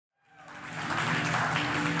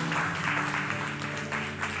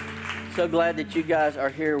So glad that you guys are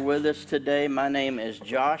here with us today. My name is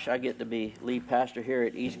Josh. I get to be lead pastor here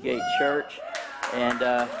at Eastgate Church,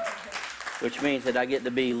 and which means that I get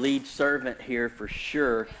to be lead servant here for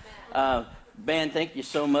sure. Ben, thank you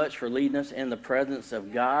so much for leading us in the presence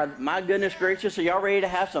of God. My goodness gracious, are y'all ready to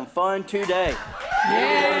have some fun today?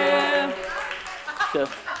 Yeah. So,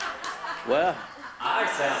 well, I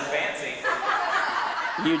sound fancy.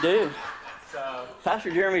 you do. So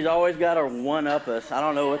Pastor Jeremy's always got to one-up us. I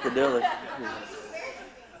don't know what the deal is.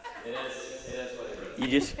 it is what it is. You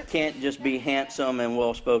just can't just be handsome and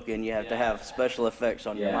well-spoken. You have to have special effects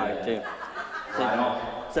on your mic, too.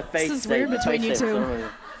 It's a faith This is weird between you two.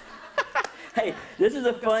 Hey, this is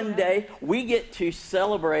a fun day. We get to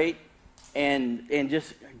celebrate and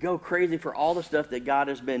just go crazy for all the stuff that God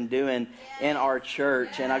has been doing in our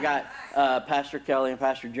church. And I got Pastor Kelly and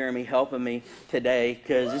Pastor Jeremy helping me today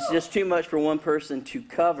because it's just too much for one person to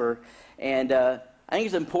cover. And I think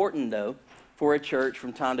it's important, though, for a church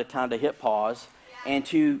from time to time to hit pause and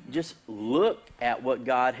to just look at what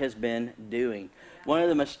God has been doing. One of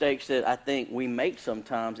the mistakes that I think we make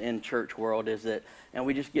sometimes in church world is that, and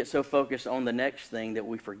we just get so focused on the next thing that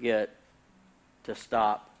we forget to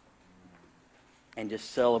stop and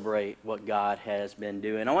just celebrate what God has been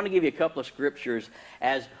doing. I want to give you a couple of scriptures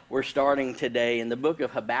as we're starting today in the book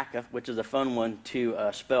of Habakkuk, which is a fun one to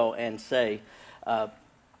spell and say.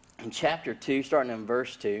 In chapter 2, starting in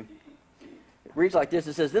verse 2, it reads like this.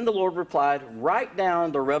 It says, "Then the Lord replied, write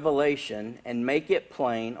down the revelation and make it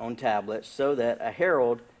plain on tablets so that a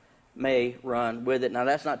herald may run with it." Now,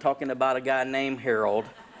 that's not talking about a guy named Harold.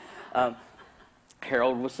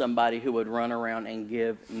 Harold was somebody who would run around and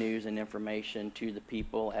give news and information to the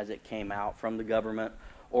people as it came out from the government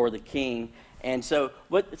or the king. And so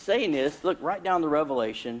what it's saying is, look, write down the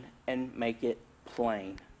revelation and make it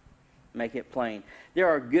plain. Make it plain. There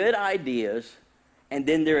are good ideas, and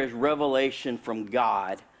then there is revelation from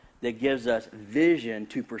God that gives us vision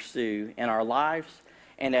to pursue in our lives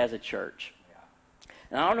and as a church.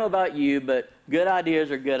 And I don't know about you, but good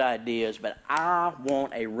ideas are good ideas, but I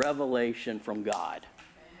want a revelation from God.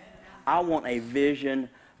 I want a vision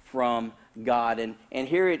from God. And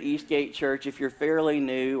here at Eastgate Church, if you're fairly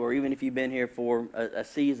new, or even if you've been here for a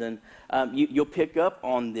season, you'll pick up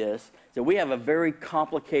on this. So we have a very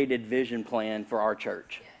complicated vision plan for our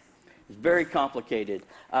church. It's very complicated.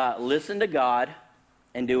 Listen to God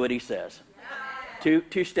and do what He says.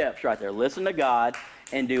 Two steps right there. Listen to God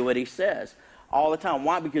and do what He says. All the time.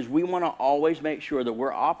 Why? Because we want to always make sure that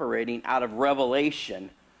we're operating out of revelation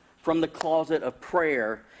from the closet of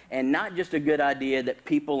prayer, and not just a good idea that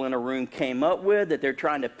people in a room came up with that they're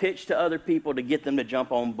trying to pitch to other people to get them to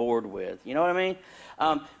jump on board with. You know what I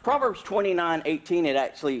mean? Proverbs 29:18,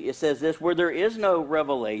 it says this: where there is no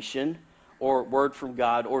revelation or word from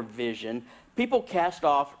God or vision, people cast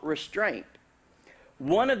off restraint.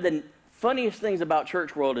 One of the funniest things about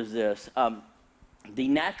church world is this. The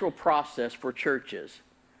natural process for churches,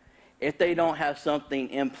 if they don't have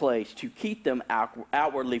something in place to keep them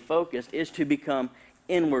outwardly focused, is to become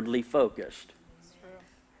inwardly focused.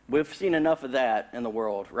 We've seen enough of that in the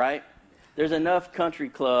world, right? There's enough country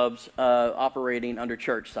clubs operating under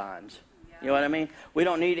church signs. You know what I mean? We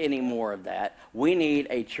don't need any more of that. We need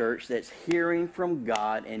a church that's hearing from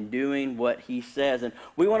God and doing what He says. And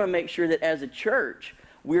we want to make sure that as a church,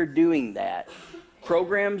 we're doing that.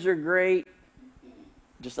 Programs are great.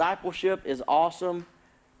 Discipleship is awesome.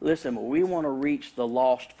 Listen, but we want to reach the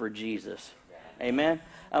lost for Jesus. Amen?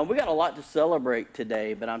 We got a lot to celebrate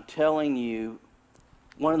today, but I'm telling you,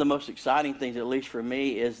 one of the most exciting things, at least for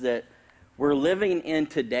me, is that we're living in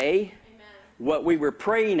today what we were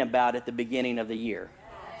praying about at the beginning of the year.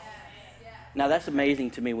 Now, that's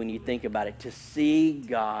amazing to me when you think about it, to see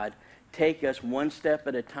God take us one step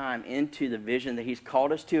at a time into the vision that He's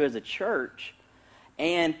called us to as a church,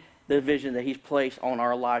 and the vision that He's placed on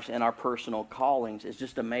our lives and our personal callings is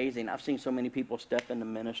just amazing. I've seen so many people step into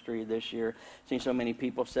ministry this year, seen so many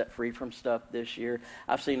people set free from stuff this year.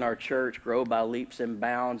 I've seen our church grow by leaps and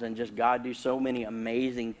bounds, and just God do so many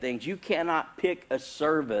amazing things. You cannot pick a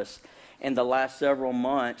service in the last several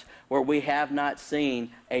months where we have not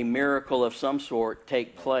seen a miracle of some sort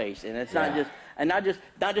take place. And it's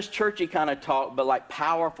not just churchy kind of talk, but like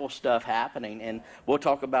powerful stuff happening. And we'll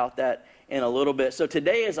talk about that in a little bit. So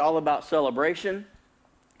today is all about celebration.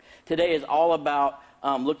 Today is all about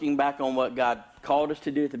looking back on what God called us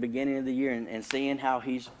to do at the beginning of the year and seeing how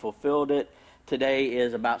He's fulfilled it. Today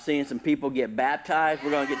is about seeing some people get baptized.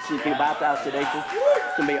 We're going to get to see people baptized today.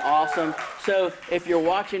 It's going to be awesome. So if you're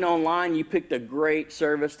watching online, you picked a great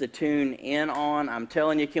service to tune in on. I'm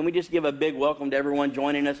telling you, can we just give a big welcome to everyone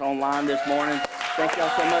joining us online this morning? Thank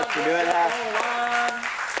y'all so much for doing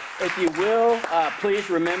that. If you will, please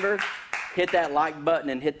remember, hit that like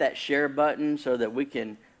button and hit that share button so that we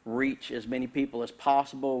can reach as many people as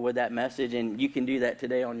possible with that message. And you can do that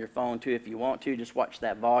today on your phone too if you want to. Just watch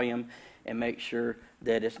that volume and make sure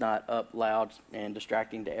that it's not up loud and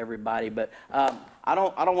distracting to everybody. But I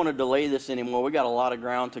don't want to delay this anymore. We got a lot of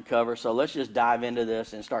ground to cover, so let's just dive into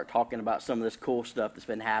this and start talking about some of this cool stuff that's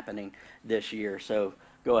been happening this year. So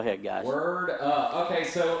go ahead, guys. Word up. Okay,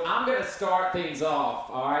 so I'm going to start things off,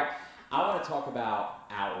 all right? I want to talk about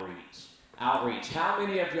outreach. Outreach. How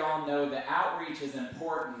many of y'all know that outreach is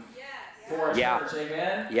important for a church?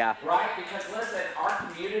 Amen? Yeah. Right? Because listen, our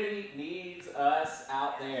community needs us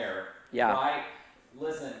out there. Yeah. Right?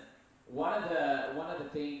 Listen, one of the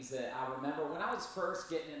things that I remember when I was first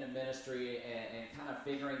getting into ministry and kind of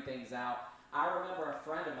figuring things out, I remember a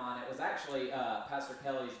friend of mine, it was actually Pastor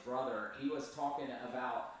Kelly's brother, he was talking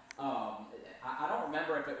about, I don't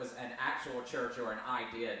remember if it was an actual church or an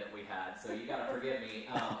idea that we had, so you got to forgive me.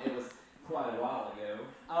 It was quite a while ago.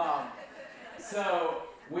 So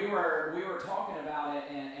we were talking about it,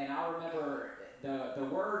 and I remember the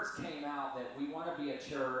words came out that we want to be a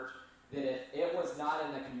church that if it was not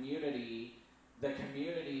in the community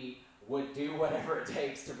would do whatever it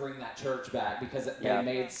takes to bring that church back because they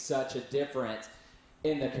made such a difference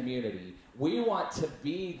in the community. We want to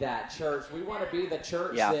be that church. We want to be the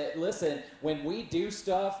church that, listen, when we do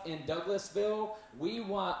stuff in Douglasville, we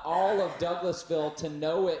want all of Douglasville to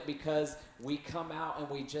know it because we come out and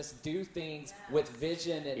we just do things with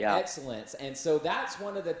vision and excellence. And so that's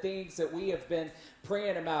one of the things that we have been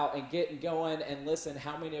praying about and getting going. And listen,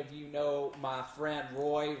 how many of you know my friend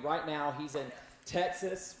Roy? Right now he's in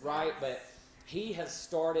Texas, right? But he has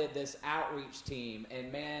started this outreach team,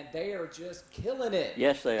 and man, they are just killing it.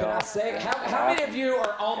 Yes, they are. Can I say, how many of you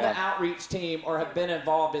are on the outreach team or have been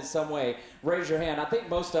involved in some way? Raise your hand. I think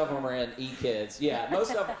most of them are in E-Kids. Yeah,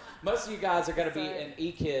 most of you guys are going to be in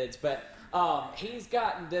E-Kids, but he's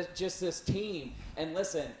gotten this team. And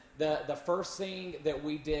listen, the first thing that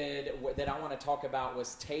we did that I want to talk about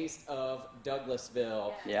was Taste of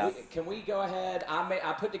Douglasville. Yeah. Can we go ahead?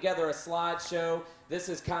 I put together a slideshow. This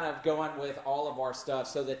is kind of going with all of our stuff.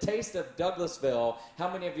 So the Taste of Douglasville, how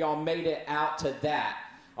many of y'all made it out to that?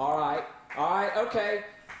 All right, okay.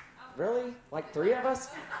 Really? Like 3 of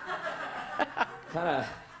us? Kind of.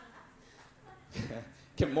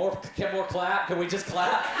 Can more clap? Can we just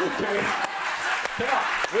clap? Come on,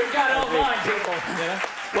 we've got online people. Yeah.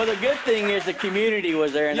 Well, the good thing is the community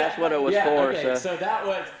was there, and that's what it was for. Okay. So that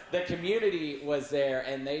was, the community was there,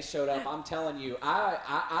 and they showed up. I'm telling you,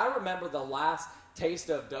 I remember the last Taste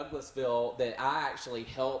of Douglasville that I actually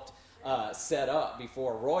helped set up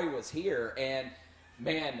before Roy was here, and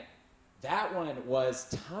man, that one was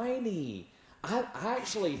tiny. I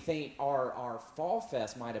actually think our Fall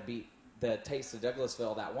Fest might have beat the Taste of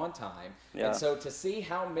Douglasville that one time. Yeah. And so to see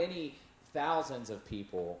how many thousands of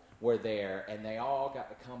people were there, and they all got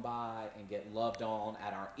to come by and get loved on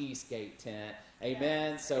at our Eastgate tent.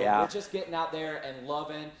 Amen. So we're just getting out there and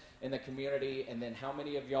loving in the community. And then how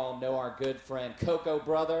many of y'all know our good friend Coco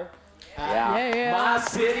Brother? My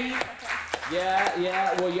city.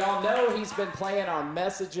 Yeah. Well, y'all know he's been playing our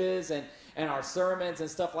messages and our sermons and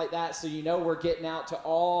stuff like that. So you know we're getting out to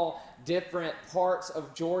all different parts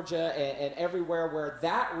of Georgia and everywhere where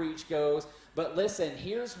that reach goes. But listen,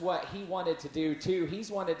 here's what he wanted to do too.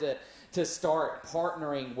 He's wanted to start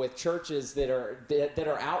partnering with churches that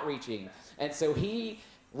are outreaching. And so he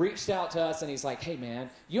reached out to us and he's like, hey man,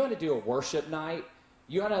 you want to do a worship night?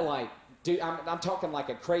 You want to I'm talking like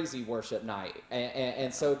a crazy worship night.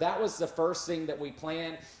 And so that was the first thing that we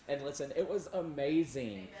planned. And listen, it was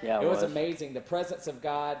amazing. Yeah, it was amazing. The presence of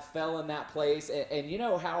God fell in that place. And you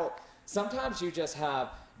know how sometimes you just have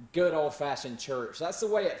good old-fashioned church. That's the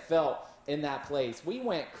way it felt in that place. We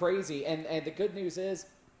went crazy. And the good news is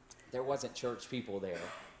there wasn't church people there.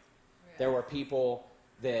 There were people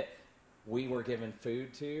that we were giving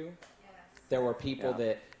food to. Yes. There were people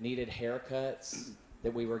that needed haircuts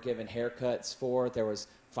that we were giving haircuts for. There was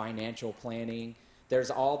financial planning.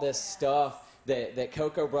 There's all this stuff that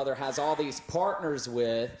Coco Brother has all these partners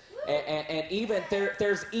with. And even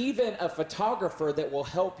there's even a photographer that will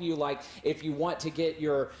help you, like if you want to get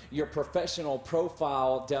your professional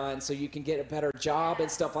profile done so you can get a better job and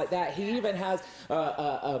stuff like that. He even has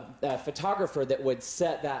a photographer that would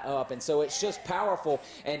set that up. And so it's just powerful.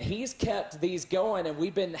 And he's kept these going, and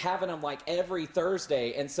we've been having them like every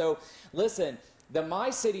Thursday. And so listen, the My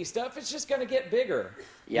City stuff is just going to get bigger.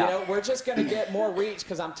 Yeah. You know, we're just going to get more reach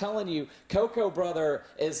because I'm telling you, Coco Brother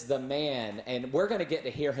is the man, and we're going to get to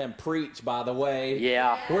hear him preach, by the way.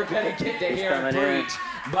 Yeah. We're going to get to hear him preach,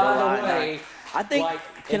 by the way. I think,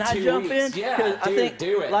 like, can in I 2 jump weeks. in? Yeah, I think,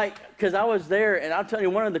 do it. Like, because I was there, and I'll tell you,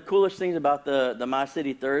 one of the coolest things about the My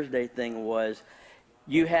City Thursday thing was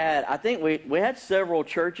you had, I think we had several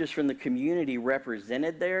churches from the community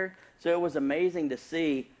represented there. So it was amazing to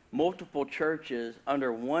see multiple churches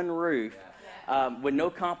under one roof with no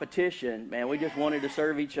competition. Man, we just wanted to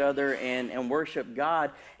serve each other and worship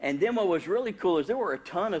God. And then what was really cool is there were a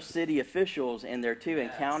ton of city officials in there too,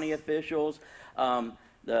 and county officials.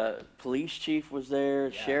 The police chief was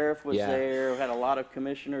there, sheriff was there. We had a lot of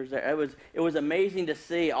commissioners there. It was amazing to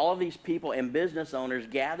see all of these people and business owners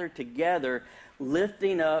gathered together,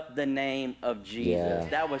 lifting up the name of Jesus. Yeah.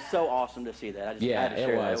 That was so awesome to see that. I had to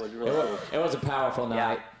share that. It was really cool. It was a powerful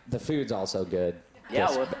night. The food's also good. Yeah,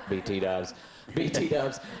 Just well, BT Dubs. BT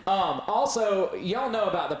Dubs. Also, y'all know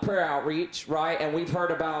about the prayer outreach, right? And we've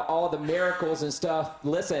heard about all the miracles and stuff.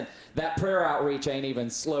 Listen, that prayer outreach ain't even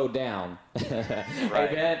slowed down. Right.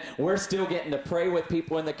 Amen. We're still getting to pray with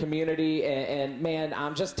people in the community. And man,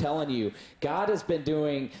 I'm just telling you, God has been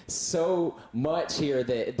doing so much here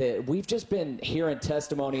that we've just been hearing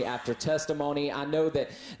testimony after testimony. I know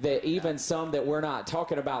that even some that we're not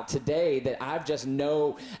talking about today that I've just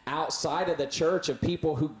know outside of the church of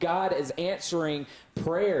people who God is answering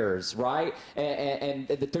prayers, right? And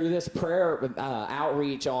through this prayer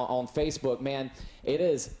outreach on Facebook, man, it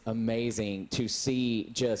is amazing to see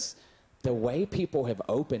just the way people have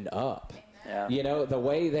opened up. Yeah. You know, the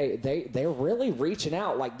way they're really reaching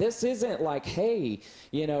out. Like, this isn't like, hey,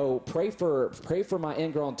 you know, pray for my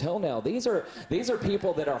ingrown toenail. These are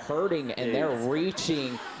people that are hurting, and they're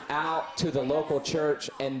reaching out to the local church,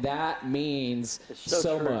 and that means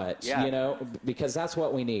so much, you know, because that's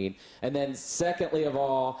what we need. And then secondly of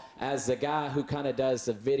all, as the guy who kind of does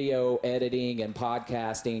the video editing and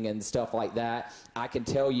podcasting and stuff like that, I can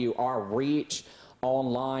tell you our reach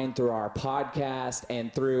online through our podcast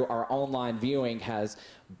and through our online viewing has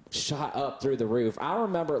shot up through the roof. I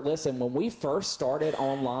remember, listen, when we first started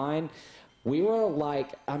online, we were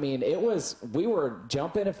like, I mean, we were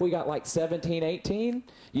jumping if we got like 17, 18.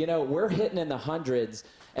 You know, we're hitting in the hundreds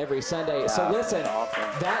every Sunday. So listen,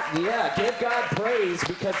 give God praise,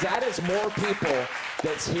 because that is more people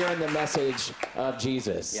that's hearing the message of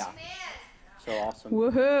Jesus. Yeah. So awesome.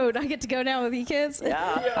 Woohoo. Do I get to go now with you kids?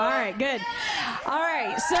 Yeah. All right, good. All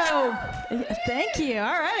right, so thank you.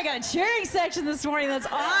 All right, I got a cheering section this morning. That's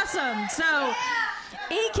awesome. So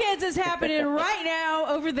E-Kids is happening right now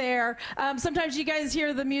over there. Sometimes you guys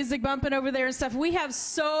hear the music bumping over there and stuff. We have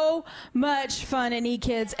so much fun in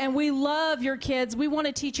E-Kids, and we love your kids. We want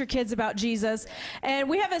to teach your kids about Jesus. And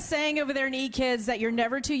we have a saying over there in E-Kids that you're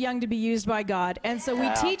never too young to be used by God. And so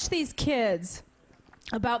we teach these kids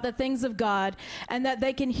about the things of God, and that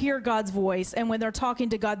they can hear God's voice, and when they're talking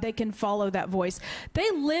to God, they can follow that voice.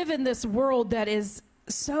 They live in this world that is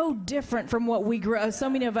so different from what so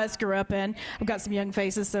many of us grew up in. I've got some young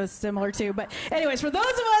faces, so it's similar too. But anyways, for those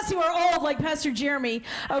of us who are old, like Pastor Jeremy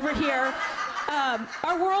over here,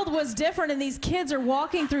 our world was different, and these kids are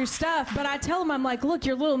walking through stuff. But I tell them, I'm like, look,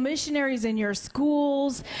 you're little missionaries in your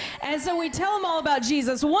schools. And so we tell them all about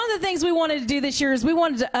Jesus. One of the things we wanted to do this year is we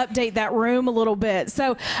wanted to update that room a little bit.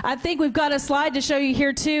 So I think we've got a slide to show you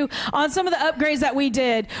here too on some of the upgrades that we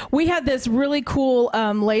did. We had this really cool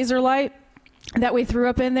laser light that we threw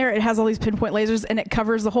up in there. It has all these pinpoint lasers, and it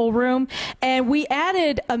covers the whole room. And we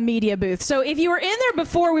added a media booth. So if you were in there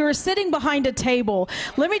before, we were sitting behind a table.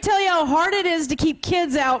 Let me tell you how hard it is to keep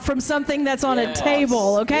kids out from something that's on a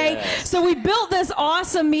table, okay? Yes. So we built this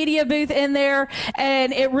awesome media booth in there,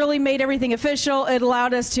 and it really made everything official. It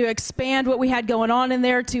allowed us to expand what we had going on in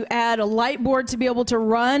there, to add a light board to be able to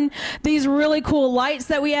run these really cool lights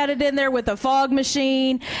that we added in there with a fog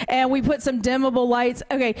machine, and we put some dimmable lights.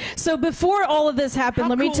 Okay, so before all of this happened,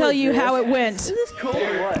 let me tell you how it went. Is this cool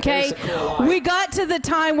or what? Okay, we got to the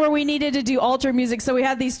time where we needed to do altar music, so we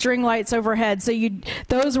had these string lights overhead. So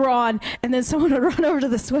those were on, and then someone would run over to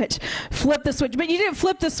the switch, flip the switch. But you didn't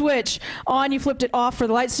flip the switch on; you flipped it off for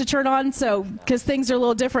the lights to turn on. So because things are a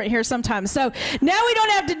little different here sometimes. So now we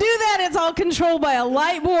don't have to do that. It's all controlled by a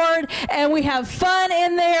light board, and we have fun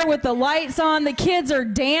in there with the lights on. The kids are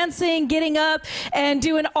dancing, getting up, and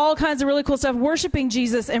doing all kinds of really cool stuff, worshiping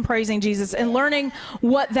Jesus and praising Jesus, and learning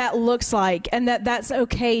what that looks like, and that's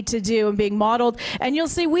okay to do, and being modeled. And you'll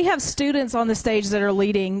see we have students on the stage that are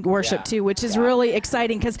leading worship too, which is really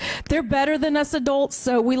exciting, because they're better than us adults,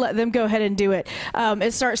 so we let them go ahead and do it.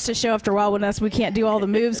 It starts to show after a while when we can't do all the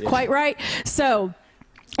moves quite right. So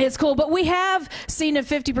it's cool. But we have seen a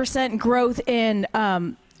 50% growth in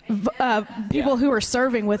people who are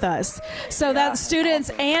serving with us. So that's students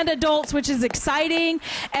and adults, which is exciting.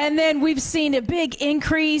 And then we've seen a big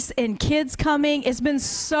increase in kids coming. It's been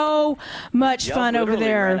so much fun over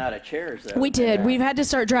there. Ran out of chairs, though. We did. We've had to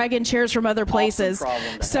start dragging chairs from other places.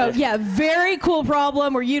 So yeah, very cool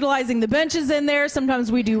problem. We're utilizing the benches in there.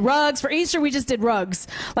 Sometimes we do rugs. For Easter, we just did rugs.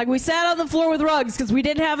 Like we sat on the floor with rugs because we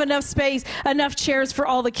didn't have enough space, enough chairs for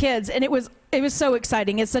all the kids. And it was so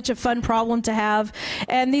exciting. It's such a fun problem to have.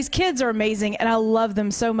 And these kids are amazing, and I love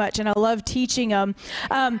them so much, and I love teaching them.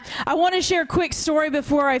 I want to share a quick story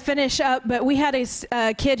before I finish up, but we had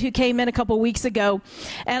a kid who came in a couple weeks ago,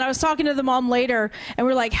 and I was talking to the mom later, and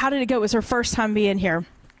we're like, how did it go? It was her first time being here.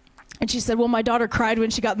 And she said, well, my daughter cried when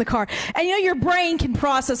she got in the car. And, you know, your brain can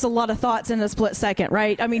process a lot of thoughts in a split second,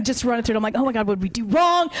 right? I mean, just running through it. I'm like, oh, my God, what did we do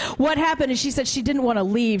wrong? What happened? And she said she didn't want to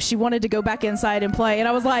leave. She wanted to go back inside and play. And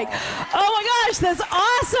I was like, oh, my gosh, that's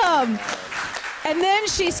awesome. And then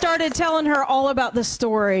she started telling her all about the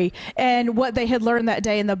story and what they had learned that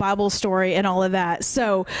day in the Bible story and all of that.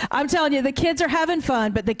 So I'm telling you, the kids are having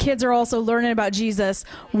fun, but the kids are also learning about Jesus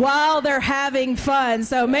while they're having fun.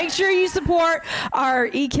 So make sure you support our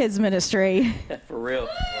eKids ministry. For real.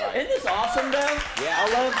 Isn't this awesome, though? Yeah.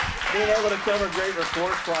 I love being able to cover great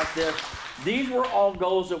reports like this. These were all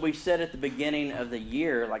goals that we set at the beginning of the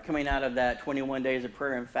year, like coming out of that 21 days of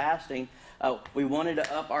prayer and fasting. We wanted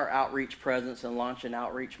to up our outreach presence and launch an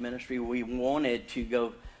outreach ministry. We wanted to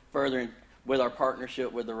go further with our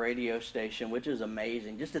partnership with the radio station, which is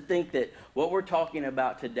amazing. Just to think that what we're talking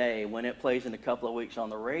about today, when it plays in a couple of weeks on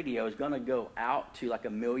the radio, is going to go out to like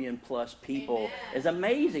 1 million+ people. Is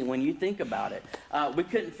amazing when you think about it. We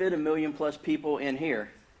couldn't fit 1 million+ people in here.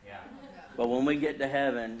 But when we get to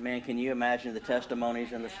heaven, man, can you imagine the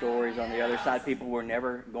testimonies and the stories on the other side? People we're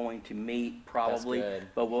never going to meet, probably,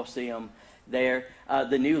 but we'll see them there.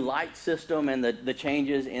 The new light system and the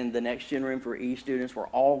changes in the next gen room for E-students were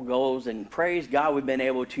all goals, and praise God we've been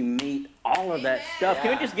able to meet all of that stuff.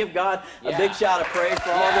 Can we just give God a big shout of praise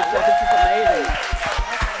for all this stuff? This is amazing.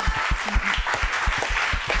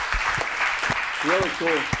 Really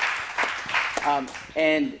cool.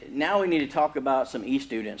 And now we need to talk about some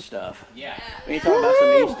E-student stuff. Yeah. We need to talk about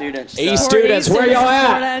some E-student stuff. E-students, where y'all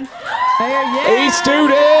at?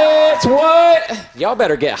 E-students, what? Y'all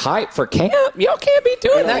better get hyped for camp. Y'all can't be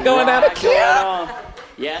doing that going out of camp.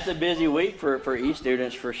 Yeah, it's a busy week for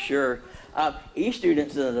E-students for sure.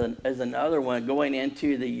 E-students is another one. Going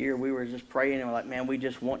into the year, we were just praying and we're like, man, we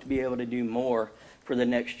just want to be able to do more for the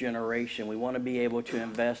next generation. We want to be able to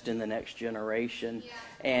invest in the next generation.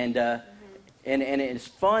 Yeah. And it's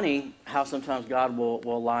funny how sometimes God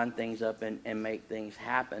will line things up and make things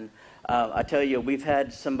happen. I tell you, we've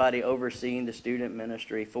had somebody overseeing the student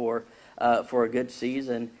ministry for a good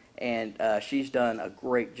season, and she's done a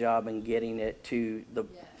great job in getting it to the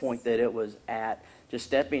point that it was at. Just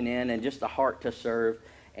stepping in and just the heart to serve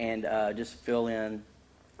and just fill in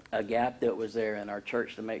a gap that was there in our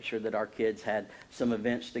church to make sure that our kids had some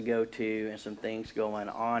events to go to and some things going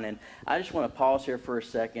on. And I just want to pause here for a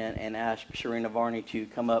second and ask Sharina Varney to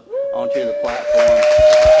come up onto the platform.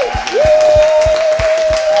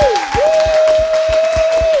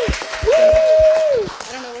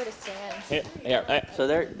 I don't know where to stand. Yeah. So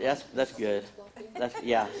there, that's good.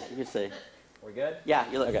 You can see. We're good? Yeah,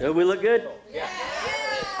 you look. Okay. Do we look good? Yeah.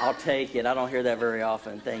 I'll take it. I don't hear that very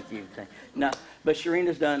often. Thank you. No, but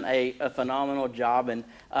Sharina's done a phenomenal job, and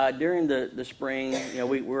during the spring,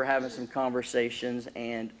 we were having some conversations,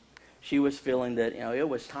 and she was feeling that it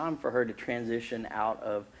was time for her to transition out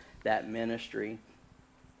of that ministry.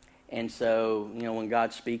 And so when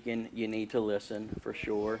God's speaking, you need to listen for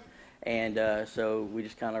sure. And so we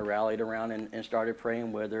just kind of rallied around and started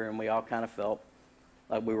praying with her, and we all kind of felt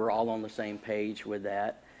like we were all on the same page with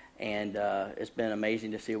that. And it's been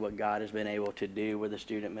amazing to see what God has been able to do with the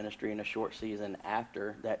student ministry in a short season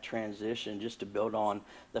after that transition, just to build on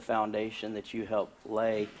the foundation that you helped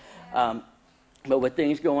lay. But with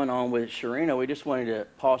things going on with Sharina, we just wanted to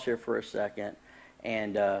pause here for a second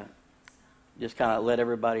and just kind of let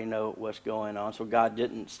everybody know what's going on. So God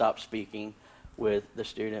didn't stop speaking with the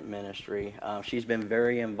student ministry. She's been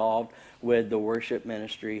very involved with the worship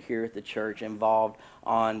ministry here at the church, involved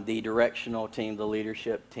on the directional team, the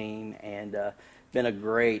leadership team, and been a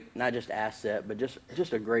great, not just asset, but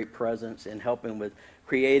just a great presence in helping with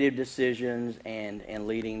creative decisions and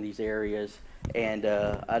leading these areas. And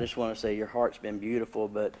I just want to say your heart's been beautiful,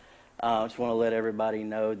 but I just want to let everybody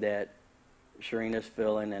know that Sharina's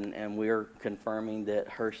feeling, and we're confirming that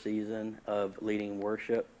her season of leading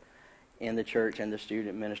worship in the church and the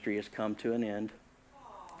student ministry has come to an end.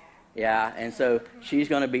 Yeah, and so she's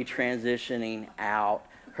going to be transitioning out.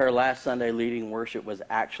 her last Sunday leading worship was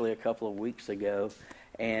actually a couple of weeks ago.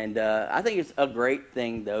 And I think it's a great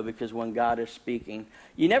thing, though, because when God is speaking,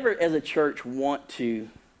 you never, as a church, want to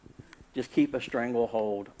just keep a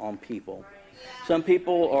stranglehold on people. Some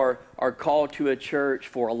people are called to a church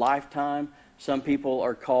for a lifetime. Some people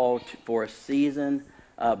are called for a season,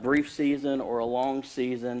 a brief season or a long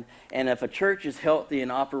season. And if a church is healthy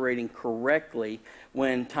and operating correctly,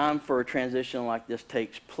 when time for a transition like this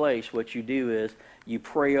takes place, what you do is you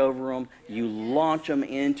pray over them, you launch them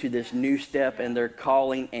into this new step in their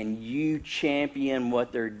calling, and you champion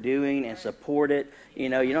what they're doing and support it. You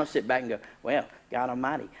know, you don't sit back and go, well, God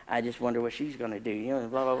Almighty, I just wonder what she's going to do. You know,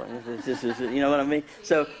 blah, blah, blah. You know what I mean?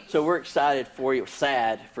 So we're excited for you.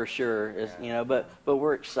 Sad for sure, you know, but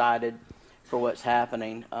we're excited for what's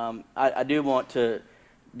happening. I do want to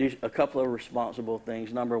do a couple of responsible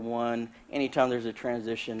things. Number one, anytime there's a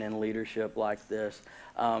transition in leadership like this,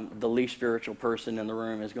 the least spiritual person in the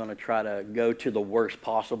room is going to try to go to the worst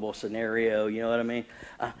possible scenario. You know what I mean?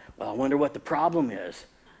 Well, I wonder what the problem is.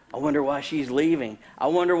 I wonder why she's leaving. I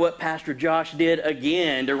wonder what Pastor Josh did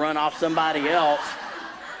again to run off somebody else.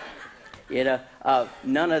 You know,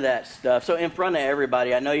 none of that stuff. So in front of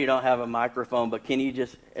everybody, I know you don't have a microphone, but can you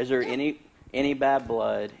just, is there any bad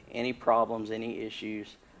blood, any problems, any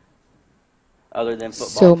issues other than football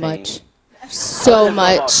So team? much. So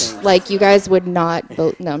much. Like, you guys would not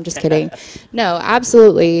vote. No, I'm just kidding. No,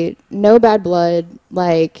 absolutely. No bad blood.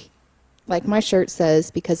 Like my shirt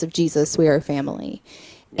says, because of Jesus, we are a family.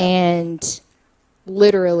 Yeah. And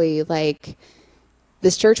literally, like,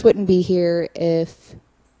 this church wouldn't be here if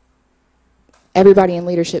everybody in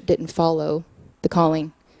leadership didn't follow the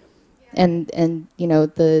calling. And you know,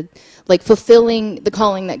 the, like, fulfilling the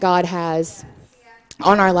calling that God has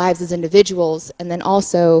on our lives as individuals, and then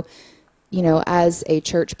also, you know, as a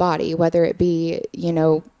church body, whether it be, you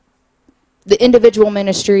know, the individual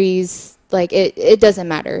ministries, like, it doesn't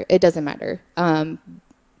matter. It doesn't matter.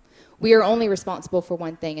 We are only responsible for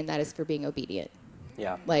one thing, and that is for being obedient.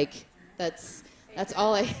 Yeah. Like, that's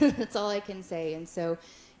all I can say. And so,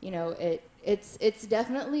 you know, it's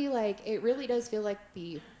definitely, like, it really does feel like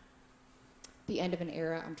the end of an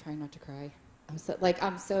era. I'm trying not to cry. I'm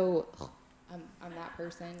that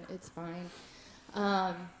person. It's fine.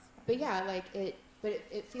 But yeah, like,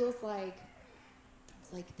 it feels like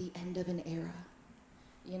it's like the end of an era,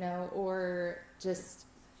 you know, or just,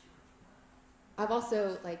 I've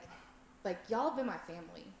also, like y'all have been my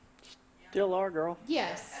family. Still are, girl.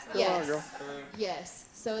 Yes. Still are, girl. Yes.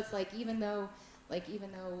 So it's like, even though I'm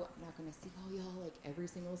not going to see all y'all, like, every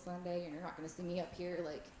single Sunday, and you're not going to see me up here,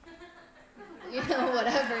 like, you know,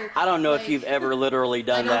 whatever. I don't know if you've ever literally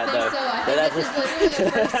done that, though. I think so. I think this is literally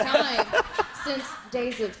the first time since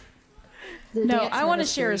days of the No, dance I want to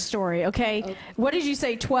ministry. share a story, okay? What did you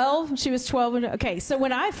say, 12? She was 12. Okay, so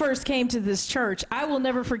when I first came to this church, I will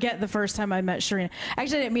never forget the first time I met Sharina.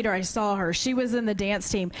 Actually, I didn't meet her. I saw her. She was in the dance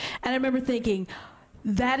team. And I remember thinking,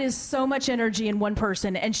 that is so much energy in one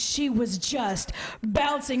person. And she was just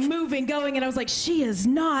bouncing, moving, going. And I was like, she is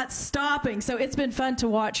not stopping. So it's been fun to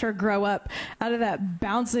watch her grow up out of that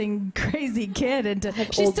bouncing, crazy kid. And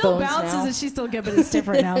she still bounces now. And she's still good, but it's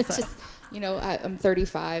different now. So. Just, you know, I'm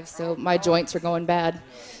 35, so my joints are going bad.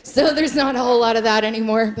 So there's not a whole lot of that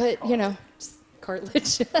anymore. But, you know, just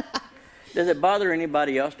cartilage. Does it bother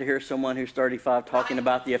anybody else to hear someone who's 35 talking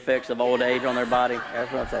about the effects of old age on their body? That's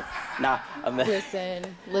what I'm saying. Nah.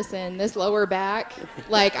 Listen, this lower back,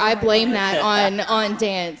 like, I blame that on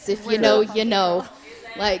dance. If you know, you know.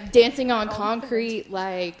 Like, dancing on concrete,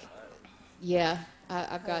 like, yeah,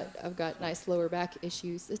 I've got nice lower back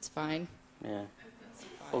issues. It's fine. Yeah.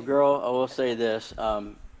 Well, girl, I will say this.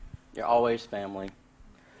 You're always family.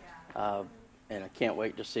 And I can't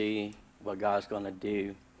wait to see what God's going to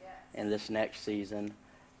do in this next season.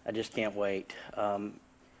 I just can't wait.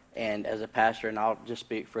 And as a pastor, and I'll just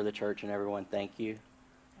speak for the church and everyone, thank you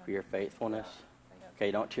for your faithfulness.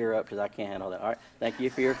 Okay, don't tear up because I can't handle that. All right, thank you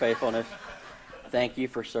for your faithfulness. Thank you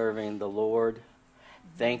for serving the Lord.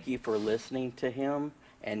 Thank you for listening to Him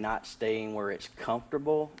and not staying where it's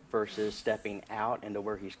comfortable versus stepping out into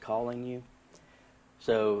where He's calling you.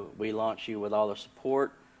 So we launch you with all the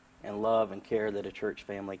support and love and care that a church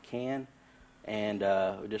family can. And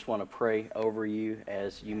we just want to pray over you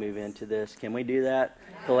as you move into this. Can we do that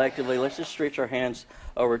collectively? Let's just stretch our hands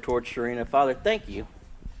over towards Sharina. Father, thank you.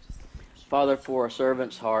 Father, for a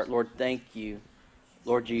servant's heart. Lord, thank you,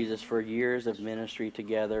 Lord Jesus, for years of ministry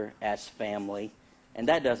together as family. And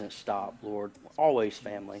that doesn't stop, Lord. Always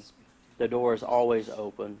family. The door is always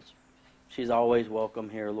open. She's always welcome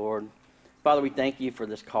here, Lord. Father, we thank you for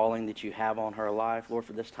this calling that you have on her life, Lord,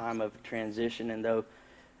 for this time of transition. And though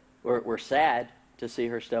we're sad to see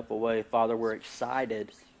her step away. Father, we're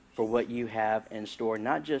excited for what you have in store,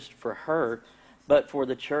 not just for her, but for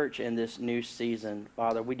the church in this new season.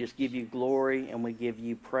 Father, we just give you glory and we give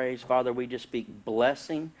you praise. Father, we just speak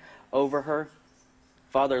blessing over her.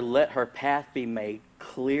 Father, let her path be made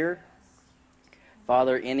clear.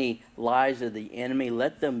 Father, any lies of the enemy,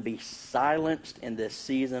 let them be silenced in this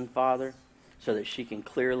season, Father, so that she can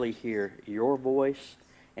clearly hear your voice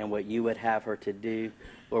and what you would have her to do.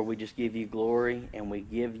 Lord, we just give you glory and we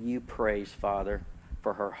give you praise, Father,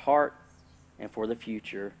 for her heart and for the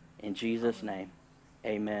future. In Jesus' name,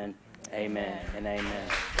 amen, amen, and amen.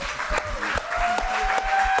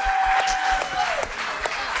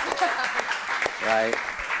 Right?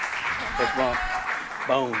 Fist bump.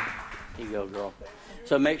 Boom. Here you go, girl.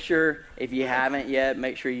 So make sure, if you haven't yet,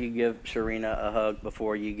 make sure you give Sharina a hug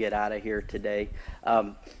before you get out of here today.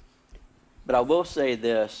 But I will say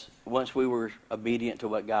this. Once we were obedient to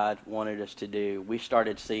what God wanted us to do, we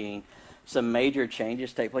started seeing some major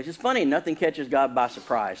changes take place. It's funny, nothing catches God by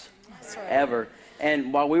surprise, ever.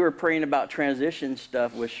 And while we were praying about transition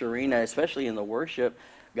stuff with Sharina, especially in the worship,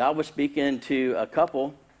 God was speaking to a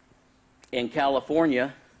couple in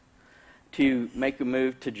California to make a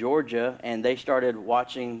move to Georgia, and they started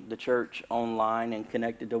watching the church online and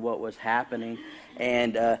connected to what was happening.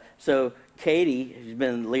 And so Katie, who's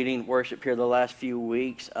been leading worship here the last few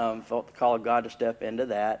weeks, felt the call of God to step into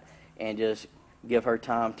that and just give her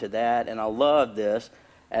time to that. And I love this.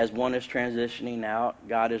 As one is transitioning out,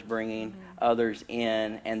 God is bringing others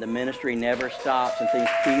in, and the ministry never stops and things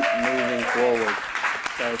keep moving forward.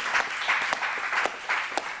 So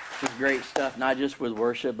this is great stuff, not just with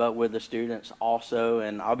worship, but with the students also.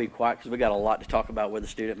 And I'll be quiet because we got a lot to talk about with the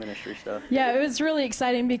student ministry stuff. Yeah, it was really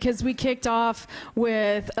exciting because we kicked off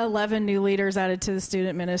with 11 new leaders added to the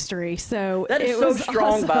student ministry. So that is it so was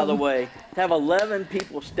strong, awesome. by the way, to have 11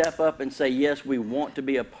 people step up and say, yes, we want to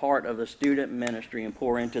be a part of the student ministry and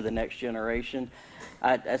pour into the next generation.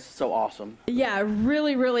 That's so awesome. Yeah,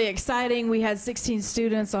 really, really exciting. We had 16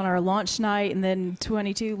 students on our launch night and then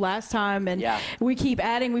 22 last time. And we keep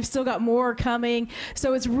adding. We've still got more coming.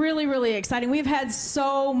 So it's really, really exciting. We've had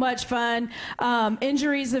so much fun.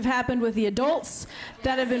 Injuries have happened with the adults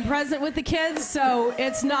that have been present with the kids. So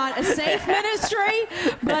it's not a safe ministry,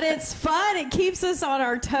 but it's fun. It keeps us on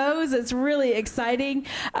our toes. It's really exciting.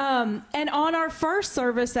 And on our first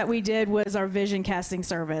service that we did was our vision casting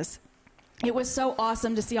service. It was so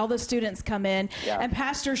awesome to see all the students come in. And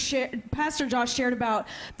Pastor Josh shared about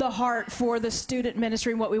the heart for the student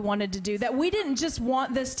ministry and what we wanted to do. That we didn't just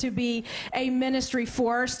want this to be a ministry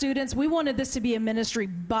for our students. We wanted this to be a ministry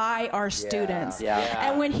by our students.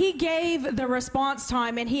 And when he gave the response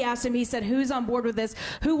time and he asked him, he said, who's on board with this?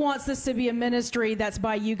 Who wants this to be a ministry that's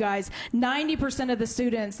by you guys? 90% of the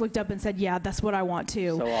students looked up and said, yeah, that's what I want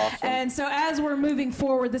too. So awesome. And so as we're moving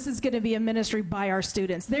forward, this is going to be a ministry by our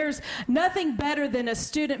students. There's nothing better than a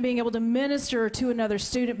student being able to minister to another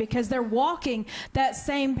student because they're walking that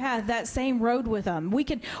same path, that same road with them. We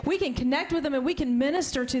can connect with them and we can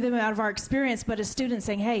minister to them out of our experience, but a student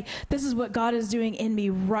saying, hey, this is what God is doing in me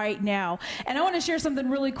right now. And I want to share something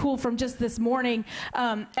really cool from just this morning.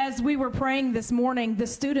 As we were praying this morning, the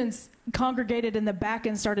students congregated in the back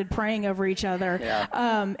and started praying over each other.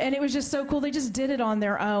 And it was just so cool. They just did it on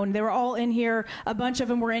their own. They were all in here. A bunch of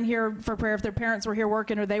them were in here for prayer if their parents were here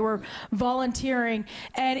working or they were volunteering.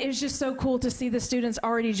 And it was just so cool to see the students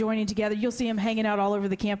already joining together. You'll see them hanging out all over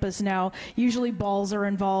the campus now. Usually balls are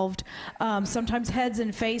involved. Sometimes heads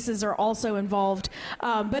and faces are also involved.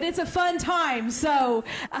 But it's a fun time. So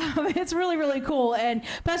it's really, really cool. And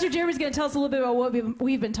Pastor Jeremy's going to tell us a little bit about what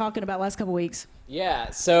we've been talking about last couple weeks. Yeah,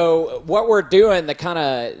 so what we're doing, the kind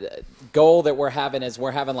of goal that we're having is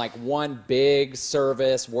we're having like one big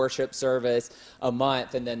service, worship service a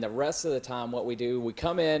month, and then the rest of the time what we do, we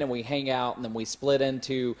come in and we hang out, and then we split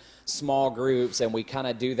into small groups, and we kind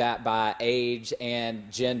of do that by age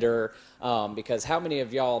and gender, because how many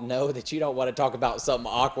of y'all know that you don't want to talk about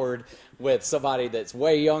something awkward with somebody that's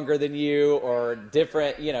way younger than you or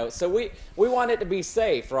different, so we want it to be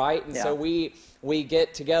safe, right? And so we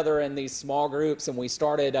get together in these small groups and we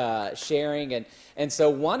started sharing. And so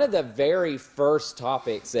one of the very first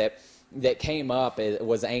topics that came up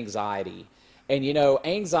was anxiety. And,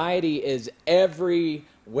 anxiety is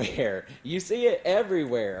everywhere. You see it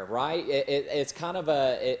everywhere, right? It's kind of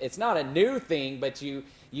it's not a new thing, but you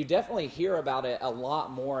definitely hear about it a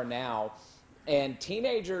lot more now. And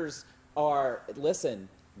teenagers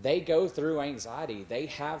they go through anxiety. They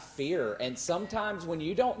have fear. And sometimes when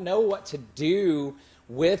you don't know what to do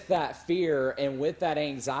with that fear and with that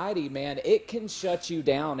anxiety, man, it can shut you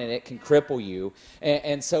down and it can cripple you.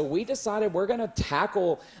 And so we decided we're going to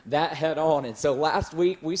tackle that head on. And so last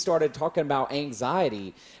week we started talking about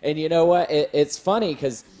anxiety. And you know what? It's funny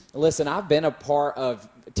because, listen, I've been a part of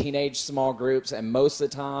teenage small groups, and most of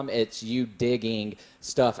the time it's you digging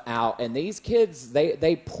stuff out. And these kids,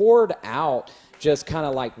 they poured out just kind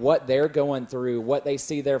of like what they're going through, what they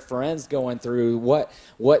see their friends going through,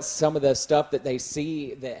 what some of the stuff that they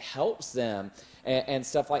see that helps them and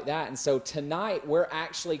stuff like that. And so tonight we're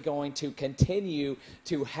actually going to continue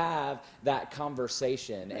to have that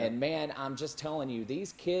conversation. And man, I'm just telling you,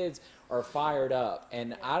 these kids are fired up.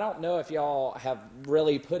 And I don't know if y'all have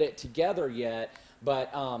really put it together yet,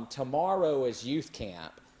 but tomorrow is youth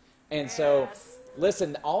camp. And so,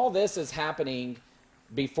 listen, all this is happening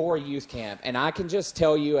before youth camp. And I can just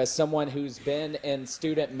tell you, as someone who's been in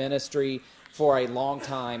student ministry for a long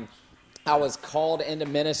time, I was called into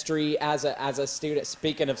ministry as a student.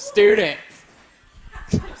 Speaking of students,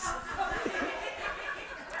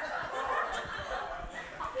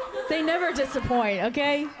 They never disappoint,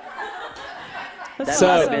 okay? That So-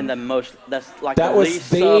 might have been the most. That's like that the was least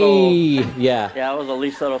subtle. yeah. Yeah, that was the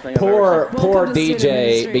least subtle thing I've ever seen. Poor Welcome to student DJ,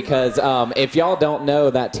 ministry. because if y'all don't know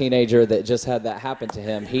that teenager that just had that happen to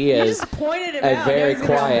him, he You is just pointed him a out. very Now he's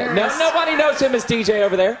gonna be quiet. No, embarrassed. nobody knows him as DJ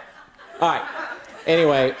over there. All right.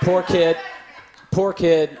 Anyway, poor kid.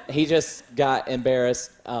 He just got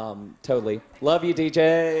embarrassed. Totally. Love you,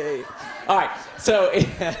 DJ. All right. So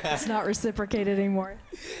It's not reciprocated anymore.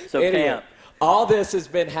 So anyway, camp. all this has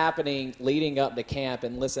been happening leading up to camp,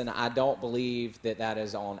 and listen, I don't believe that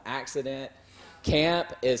is on accident.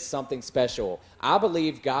 Camp is something special. I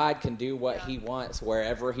believe God can do what he wants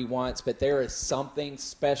wherever he wants, but there is something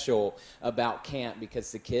special about camp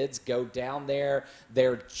because the kids go down there,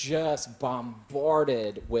 they're just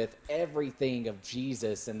bombarded with everything of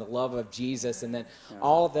Jesus and the love of Jesus, and then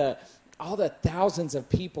all the thousands of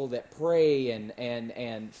people that pray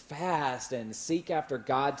and fast and seek after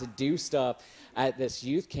God to do stuff at this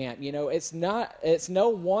youth camp. You know, it's no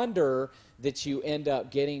wonder that you end up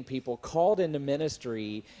getting people called into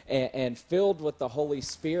ministry and filled with the Holy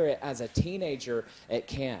Spirit as a teenager at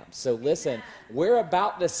camp. So listen, we're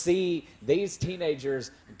about to see these teenagers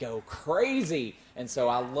go crazy. And so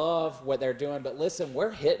I love what they're doing. But listen, we're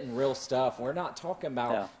hitting real stuff. We're not talking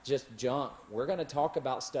about just junk. We're going to talk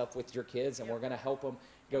about stuff with your kids, and we're going to help them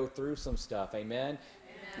go through some stuff. Amen?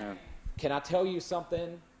 Yeah. Can I tell you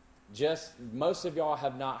something? Just most of y'all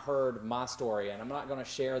have not heard my story, and I'm not going to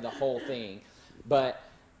share the whole thing, but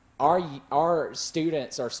our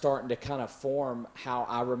students are starting to kind of form how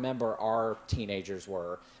I remember our teenagers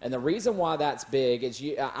were. And the reason why that's big is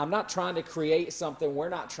I'm not trying to create something. We're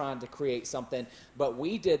not trying to create something, but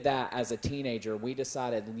we did that as a teenager. We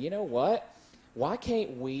decided, you know what? Why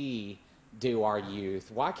can't we do our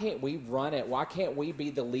youth? Why can't we run it? Why can't we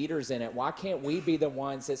be the leaders in it? Why can't we be the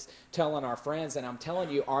ones that's telling our friends? And I'm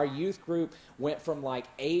telling you, our youth group went from like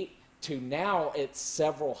 8 to now it's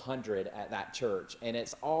several hundred at that church. And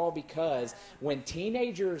it's all because when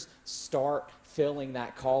teenagers start feeling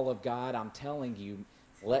that call of God, I'm telling you,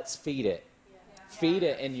 let's feed it. Feed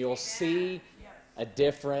it, and you'll see a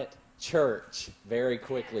different church very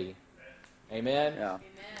quickly. Amen? Yeah.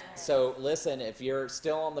 So listen, if you're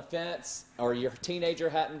still on the fence or your teenager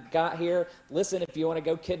hadn't got here, listen, if you want to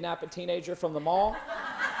go kidnap a teenager from the mall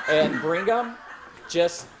and bring them,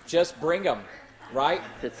 just bring them, right?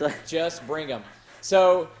 Just bring them.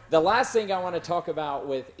 So the last thing I want to talk about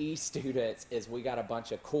with students is we got a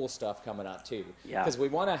bunch of cool stuff coming up too. Yeah. Because we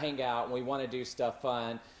want to hang out and we want to do stuff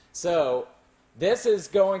fun. So this is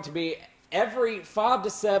going to be every 5 to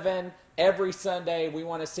 7 every Sunday. We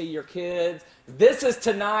want to see your kids. This is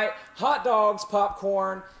tonight. Hot dogs,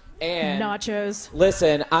 popcorn, and Nachos.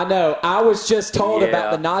 listen, I know. I was just told Yeah.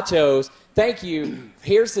 about the nachos. Thank you.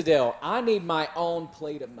 Here's the deal. I need my own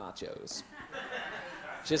plate of nachos.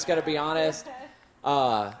 Just got to be honest. Me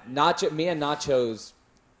and nachos,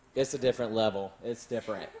 it's a different level. It's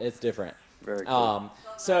different. Very cool.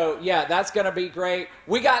 So, yeah, that's going to be great.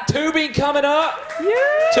 We got tubing coming up. Yeah.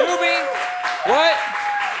 Tubing. What?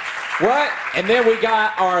 And then we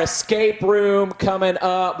got our escape room coming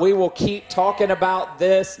up. We will keep talking about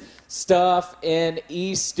this stuff in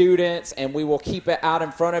students, and we will keep it out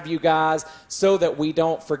in front of you guys so that we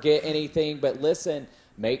don't forget anything. But listen,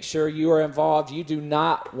 make sure you are involved. You do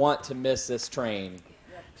not want to miss this train.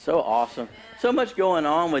 So awesome. So much going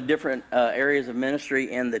on with different areas of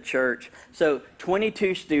ministry in the church. So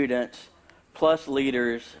 22 students plus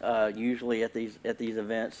leaders usually at these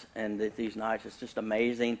events and at these nights. It's just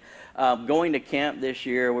amazing. Going to camp this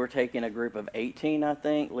year, we're taking a group of 18, I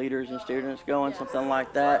think, leaders and students going, something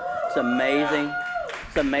like that. It's amazing.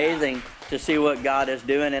 It's amazing to see what God is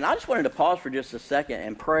doing. And I just wanted to pause for just a second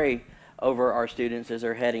and pray over our students as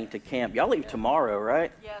they're heading to camp. Y'all leave tomorrow,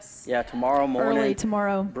 right? Yes. Yeah, tomorrow morning. Early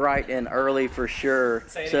tomorrow. Bright and early for sure.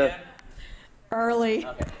 Say it again. Early.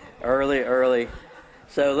 Okay. Early.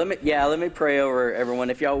 So let me pray over everyone.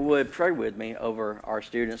 If y'all would, pray with me over our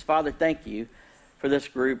students. Father, thank you for this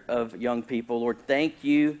group of young people. Lord, thank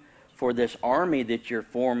you for this army that you're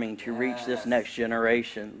forming to reach this next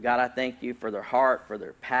generation. God, I thank you for their heart, for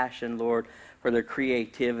their passion, Lord, for their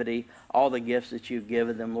creativity, all the gifts that you've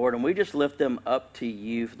given them, Lord. And we just lift them up to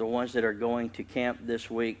you, for the ones that are going to camp this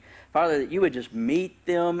week. Father, that you would just meet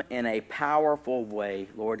them in a powerful way,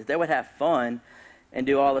 Lord, that they would have fun and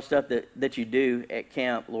do all the stuff that you do at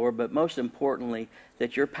camp, Lord, but most importantly,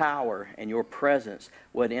 that your power and your presence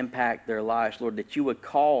would impact their lives, Lord, that you would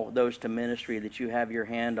call those to ministry that you have your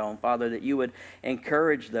hand on, Father, that you would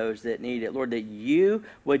encourage those that need it, Lord, that you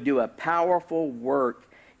would do a powerful work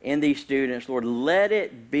in these students, Lord. Let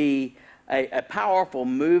it be a powerful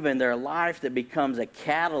move in their life that becomes a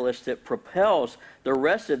catalyst that propels the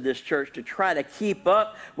rest of this church to try to keep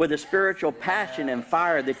up with the spiritual passion and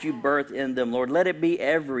fire that you birth in them, Lord. Let it be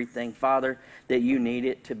everything, Father, that you need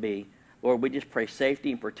it to be. Lord, we just pray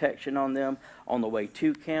safety and protection on them on the way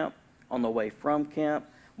to camp, on the way from camp,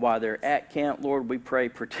 while they're at camp. Lord, we pray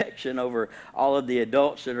protection over all of the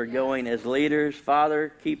adults that are going as leaders.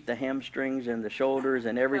 Father, keep the hamstrings and the shoulders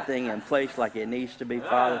and everything in place like it needs to be,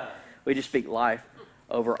 Father. We just speak life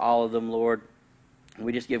over all of them, Lord.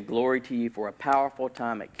 We just give glory to you for a powerful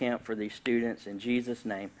time at camp for these students. In Jesus'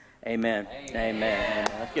 name, amen. Amen.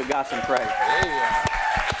 Let's give God some praise.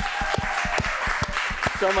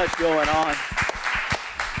 So much going on.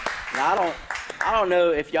 Now, I don't know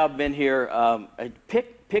if y'all been here.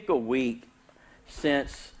 Pick a week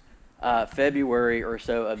since February or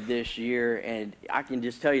so of this year, and I can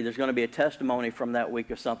just tell you there's going to be a testimony from that week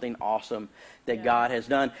of something awesome that God has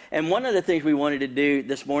done. And one of the things we wanted to do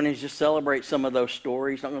this morning is just celebrate some of those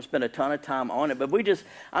stories. I'm not going to spend a ton of time on it, but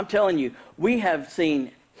I'm telling you, we have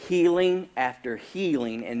seen healing after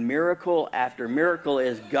healing and miracle after miracle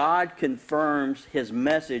as God confirms his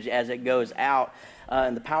message as it goes out.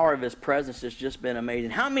 And the power of his presence has just been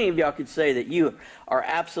amazing. How many of y'all could say that you are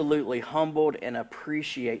absolutely humbled and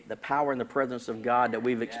appreciate the power and the presence of God that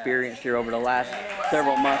we've experienced here over the last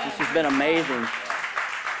several months? It's just been amazing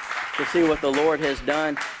to see what the Lord has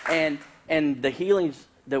done. And the healings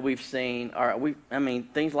that we've seen are,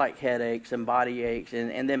 things like headaches and body aches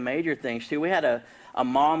and then major things too. We had a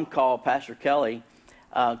mom call Pastor Kelly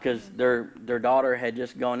because their daughter had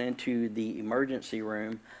just gone into the emergency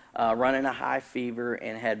room running a high fever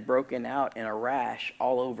and had broken out in a rash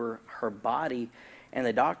all over her body, and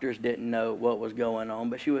the doctors didn't know what was going on,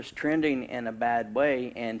 but she was trending in a bad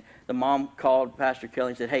way. And the mom called Pastor Kelly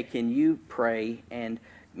and said, hey, can you pray and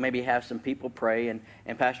maybe have some people pray? And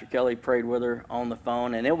Pastor Kelly prayed with her on the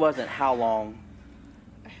phone, and it wasn't how long,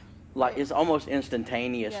 like it's almost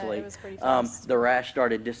instantaneously. Yeah, it was pretty fast. The rash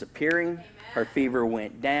started disappearing. Her fever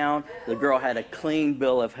went down. The girl had a clean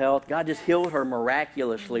bill of health. God just healed her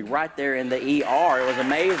miraculously right there in the ER. It was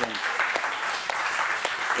amazing.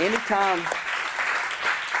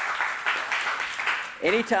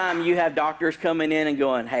 Anytime you have doctors coming in and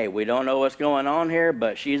going, hey, we don't know what's going on here,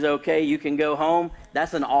 but she's okay, you can go home,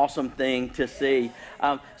 that's an awesome thing to see.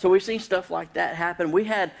 So we've seen stuff like that happen. We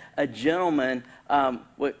had a gentleman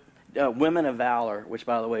with Women of Valor, which,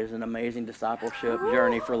 by the way, is an amazing discipleship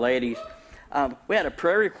journey for ladies. We had a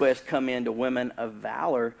prayer request come in to Women of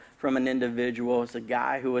Valor from an individual. It's a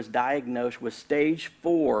guy who was diagnosed with stage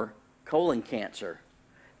 4 colon cancer.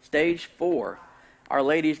 Stage 4. Our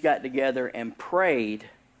ladies got together and prayed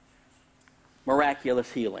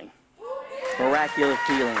miraculous healing. Miraculous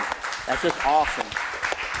healing. That's just awesome.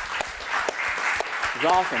 It's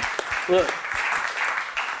awesome. Look,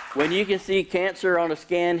 when you can see cancer on a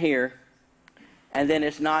scan here, and then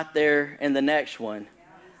it's not there in the next one,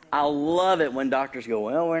 I love it when doctors go,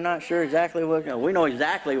 well, we're not sure exactly what's going on. We know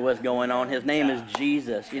exactly what's going on. His name is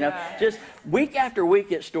Jesus. Just week after week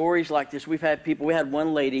get stories like this. We've had people, we had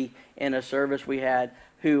one lady in a service we had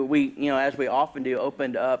who as we often do,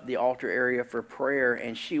 opened up the altar area for prayer,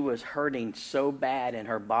 and she was hurting so bad in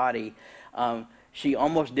her body. She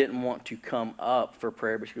almost didn't want to come up for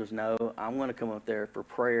prayer, but she goes, no, I'm going to come up there for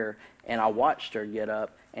prayer. And I watched her get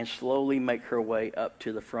up and slowly make her way up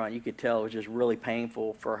to the front. You could tell it was just really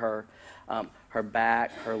painful for her. Her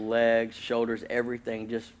back, her legs, shoulders, everything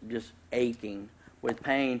just aching with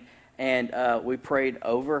pain. and we prayed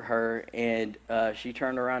over her, and she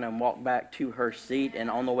turned around and walked back to her seat, and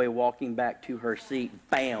on the way walking back to her seat,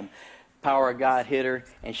 bam, power of God hit her,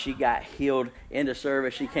 and she got healed in the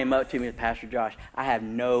service. She came up to me, Pastor Josh, I have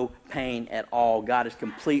no pain at all. God has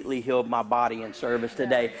completely healed my body in service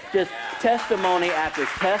today. Just testimony after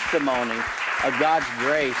testimony of God's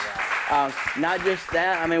grace. Not just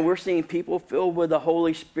that, I mean, we're seeing people filled with the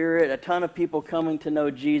Holy Spirit, a ton of people coming to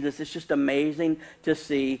know Jesus. It's just amazing to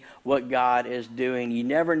see what God is doing. You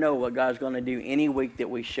never know what God's going to do any week that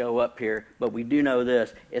we show up here, but we do know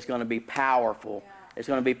this, it's going to be powerful. It's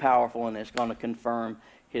going to be powerful, and it's going to confirm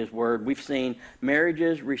His Word. We've seen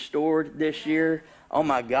marriages restored this year. Oh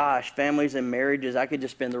my gosh, families and marriages. I could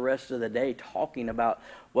just spend the rest of the day talking about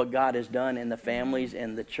what God has done in the families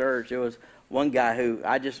and the church. There was one guy who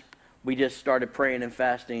we just started praying and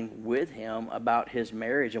fasting with him about his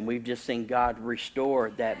marriage, and we've just seen God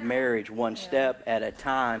restore that marriage one step at a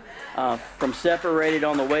time. From separated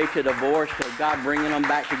on the way to divorce to God bringing them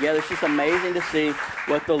back together. It's just amazing to see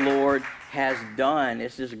what the Lord has done.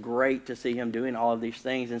 It's just great to see Him doing all of these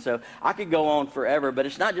things. And so I could go on forever, but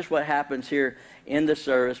it's not just what happens here in the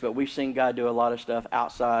service, but we've seen God do a lot of stuff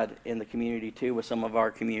outside in the community too with some of our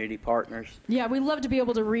community partners. Yeah, we love to be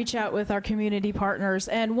able to reach out with our community partners.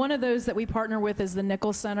 And one of those that we partner with is the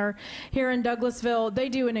Nichols Center here in Douglasville. They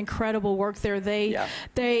do an incredible work there. They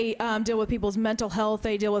deal with people's mental health.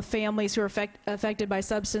 They deal with families who are affected by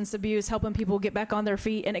substance abuse, helping people get back on their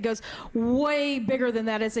feet. And it goes way bigger than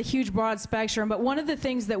that. It's a huge, broad spectrum. But one of the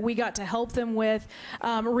things that we got to help them with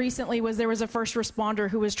recently was there was a first responder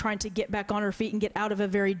who was trying to get back on her feet and get out of a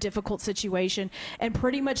very difficult situation and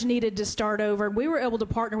pretty much needed to start over. We were able to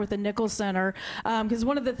partner with the Nichols Center because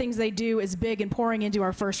one of the things they do is big in pouring into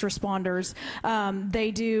our first responders.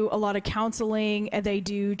 They do a lot of counseling and they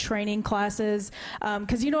do training classes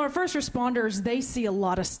because, our first responders, they see a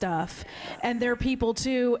lot of stuff and they're people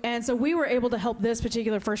too. And so we were able to help this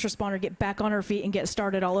particular first responder get back on her feet and get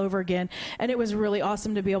started all over again. And it was really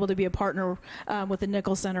awesome to be able to be a partner with the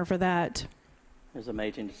Nichols Center for that. It was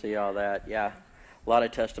amazing to see all that. Yeah, a lot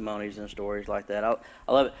of testimonies and stories like that. I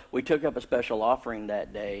love it. We took up a special offering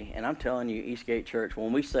that day, and I'm telling you, Eastgate Church,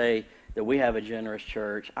 when we say that we have a generous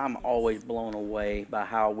church, I'm always blown away by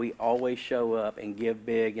how we always show up and give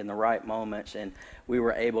big in the right moments, and we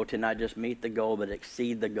were able to not just meet the goal, but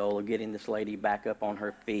exceed the goal of getting this lady back up on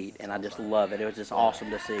her feet, and I just love it. It was just awesome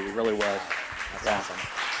to see. It really was. That's awesome.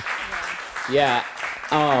 Yeah,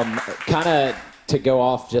 kind of to go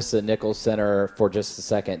off just the Nichols Center for just a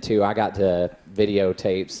second, too. I got to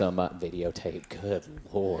videotape some, good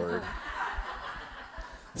Lord.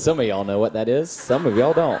 Some of y'all know what that is. Some of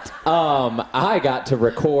y'all don't. I got to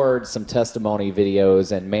record some testimony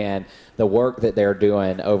videos, and man, the work that they're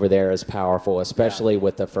doing over there is powerful, especially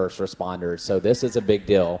with the first responders. So this is a big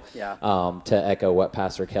deal. To echo what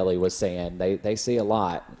Pastor Kelly was saying, they see a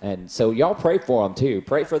lot, and so y'all pray for them too.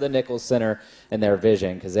 Pray for the Nichols Center and their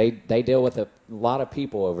vision because they deal with a lot of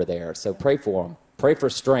people over there. So pray for them. Pray for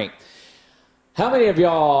strength. How many of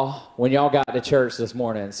y'all, when y'all got to church this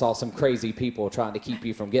morning, saw some crazy people trying to keep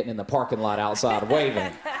you from getting in the parking lot outside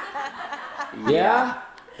waving? Yeah?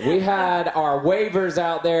 We had our wavers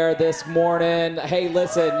out there this morning. Hey,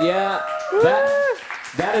 listen, that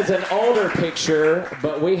is an older picture,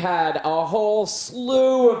 but we had a whole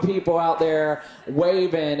slew of people out there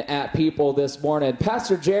waving at people this morning.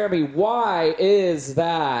 Pastor Jeremy, why is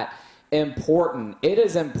that important? It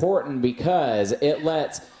is important because it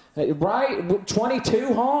lets... Right,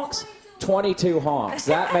 22 honks. 22 honks.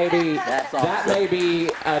 That may be awesome. That may be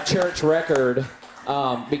a church record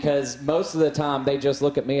because most of the time they just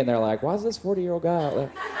look at me and they're like, "Why is this 40-year-old guy out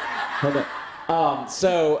there?"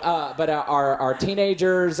 But our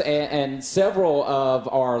teenagers and several of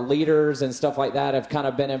our leaders and stuff like that have kind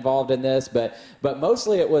of been involved in this, but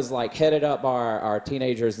mostly it was like headed up our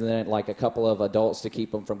teenagers and then like a couple of adults to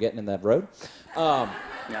keep them from getting in that road.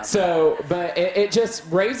 But it just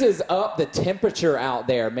raises up the temperature out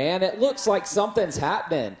there, man. It looks like something's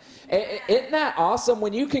happening. Isn't that awesome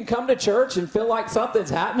when you can come to church and feel like something's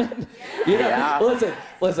happening?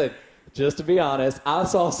 Listen. Just to be honest, I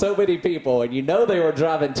saw so many people, and they were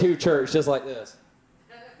driving to church just like this.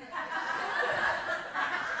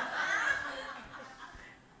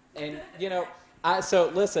 And,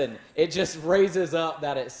 so listen, it just raises up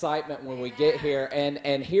that excitement when we get here,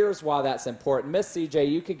 and here's why that's important. Miss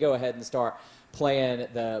CJ, you could go ahead and start playing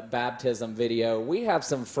the baptism video. We have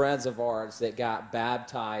some friends of ours that got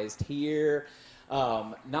baptized here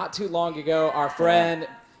not too long ago. Our friend...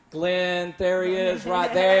 Glenn, there he is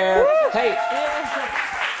right there. Hey.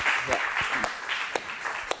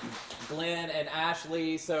 Glenn and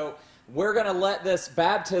Ashley. So we're going to let this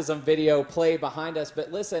baptism video play behind us.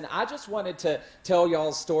 But listen, I just wanted to tell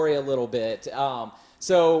y'all's story a little bit.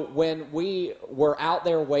 So when we were out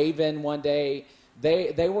there waving one day,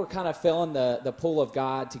 they were kind of feeling the pull of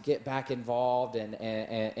God to get back involved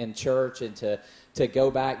in church and to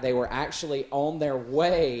go back. They were actually on their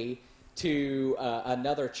way to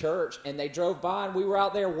another church, and they drove by, and we were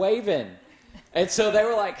out there waving. And so they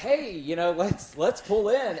were like, hey, you know, let's pull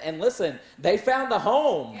in. And listen, they found a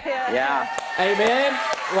home. Yeah. Amen?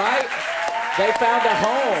 Right? They found a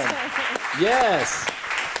home. Yes.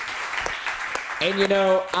 And, you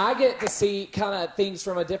know, I get to see kind of things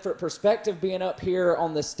from a different perspective being up here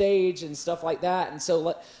on the stage and stuff like that. And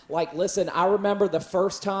so, like, listen, I remember the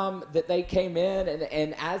first time that they came in,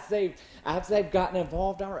 and as they've gotten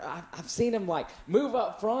involved, I've seen them, like, move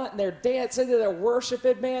up front, and they're dancing, and they're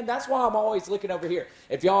worshiping, man. That's why I'm always looking over here.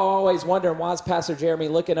 If y'all are always wondering why is Pastor Jeremy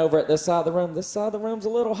looking over at this side of the room a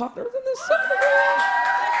little hotter than this side of the room.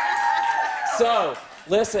 So,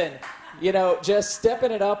 listen, you know, just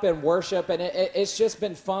stepping it up in worship, and it's just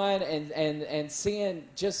been fun, and seeing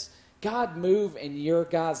just God move in your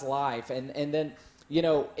guys' life, and then, you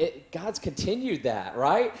know, God's continued that,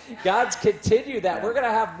 right? God's continued that. We're going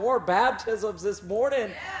to have more baptisms this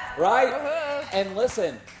morning, right? And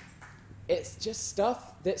listen, it's just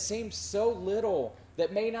stuff that seems so little,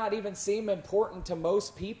 that may not even seem important to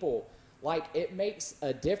most people. Like, it makes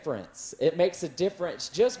a difference. It makes a difference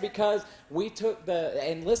just because we took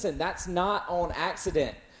and listen, that's not on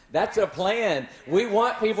accident. That's a plan. We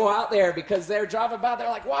want people out there because they're driving by. They're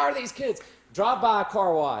like, why are these kids? Drive by a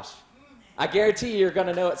car wash. I guarantee you're going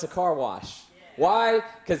to know it's a car wash. Why?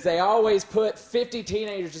 Because they always put 50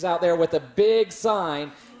 teenagers out there with a big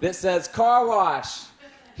sign that says car wash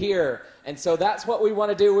here. And so that's what we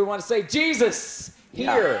want to do. We want to say, Jesus,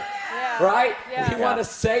 here. Yeah. Right? Yeah. We want to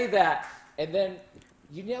say that. And then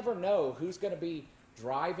you never know who's going to be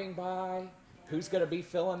driving by, who's going to be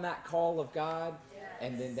feeling that call of God,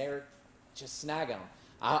 and then they're just snag them.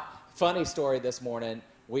 Funny story this morning.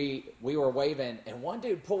 We were waving, and one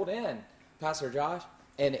dude pulled in, Pastor Josh,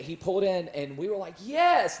 and he pulled in, and we were like,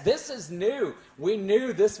 yes, this is new. We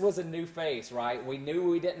knew this was a new face, right? We knew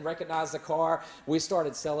we didn't recognize the car. We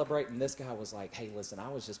started celebrating. This guy was like, hey, listen, I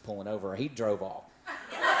was just pulling over. He drove off.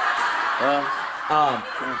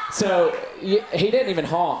 So he didn't even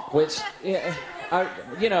honk, which, you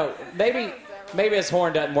know, maybe his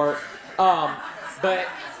horn doesn't work. But,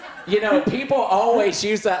 you know, people always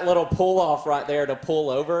use that little pull off right there to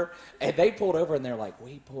pull over. And they pulled over, and they're like,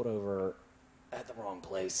 we pulled over at the wrong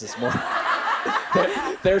place this morning.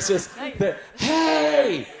 There's just,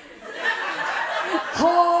 hey,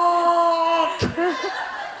 honk.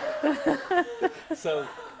 So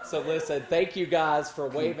listen, thank you guys for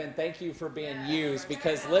waving. Thank you for being used,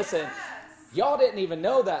 because listen, y'all didn't even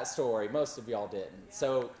know that story. Most of y'all didn't.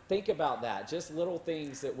 So think about that. Just little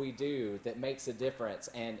things that we do that makes a difference,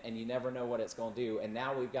 and you never know what it's going to do. And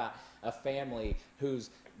now we've got a family who's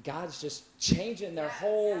God's just changing their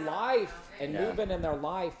whole life and moving in their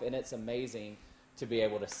life, and it's amazing to be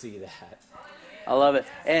able to see that. I love it.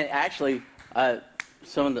 And actually,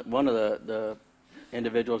 one of the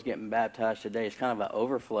individuals getting baptized today is kind of an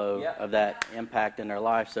overflow of that impact in their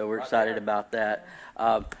life, so we're excited about that.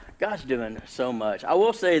 God's doing so much. I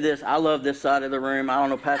will say this, I love this side of the room. I don't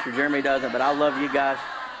know if Pastor Jeremy doesn't, but I love you guys.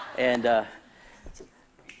 And I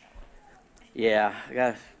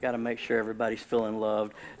got to make sure everybody's feeling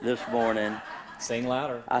loved this morning. Sing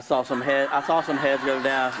louder. I saw some heads go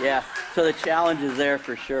down. Yeah, so the challenge is there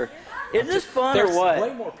for sure. Is this fun or what?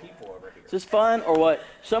 There's way more people over here. Is this fun or what?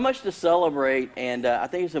 So much to celebrate, and I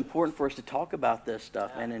think it's important for us to talk about this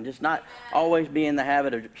stuff, and just not always be in the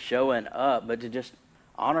habit of showing up, but to just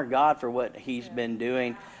honor God for what He's been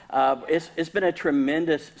doing. It's been a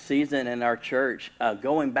tremendous season in our church,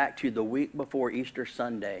 going back to the week before Easter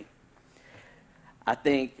Sunday. I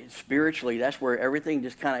think spiritually, that's where everything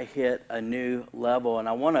just kind of hit a new level, and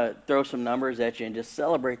I want to throw some numbers at you and just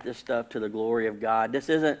celebrate this stuff to the glory of God. This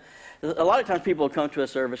isn't. A lot of times people come to a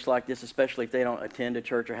service like this, especially if they don't attend a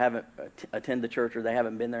church or haven't attended the church, or they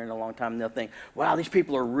haven't been there in a long time, and they'll think, wow, these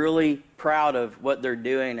people are really proud of what they're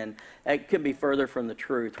doing, and it could be further from the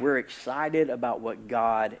truth. We're excited about what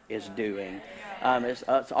God is doing.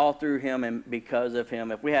 It's all through Him and because of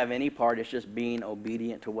Him. If we have any part, it's just being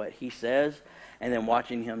obedient to what He says and then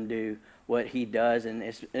watching Him do what He does. And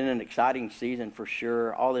it's in an exciting season for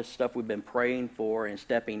sure. All this stuff we've been praying for and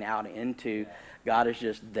stepping out into, God is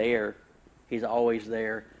just there. He's always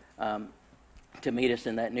there to meet us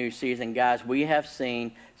in that new season. Guys, we have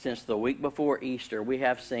seen, since the week before Easter, we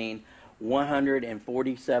have seen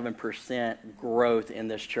 147% growth in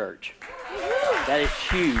this church. That is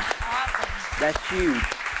huge. That's huge.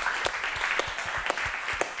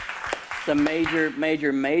 It's a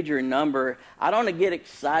major number. I don't get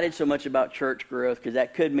excited so much about church growth because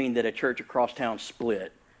that could mean that a church across town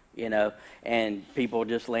split, and people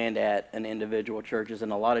just land at an individual churches,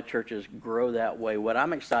 and a lot of churches grow that way. What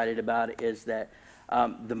I'm excited about is that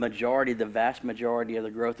the vast majority of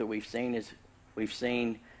the growth that we've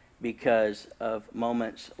seen because of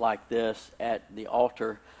moments like this at the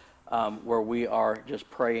altar, where we are just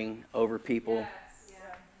praying over people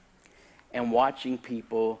and watching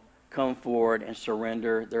people come forward and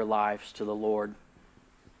surrender their lives to the Lord.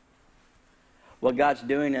 What God's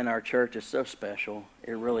doing in our church is so special.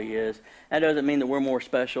 It really is. That doesn't mean that we're more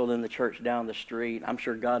special than the church down the street. I'm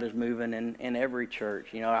sure God is moving in every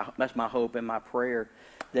church. That's my hope and my prayer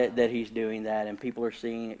that He's doing that, and people are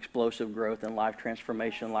seeing explosive growth and life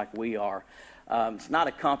transformation like we are. It's not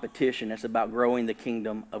a competition. It's about growing the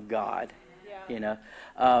kingdom of God.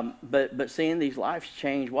 But seeing these lives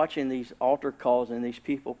change, watching these altar calls and these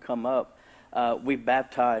people come up, we've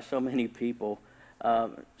baptized so many people,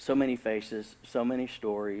 so many faces, so many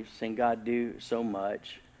stories, seen God do so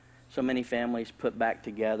much, so many families put back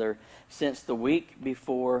together. Since the week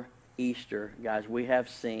before Easter, guys, we have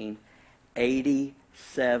seen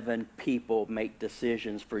 87 people make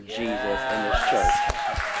decisions for Jesus in this church.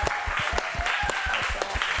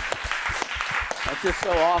 That's just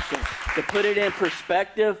so awesome. To put it in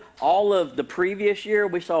perspective, all of the previous year,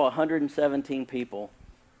 we saw 117 people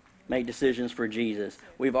make decisions for Jesus.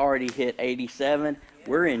 We've already hit 87.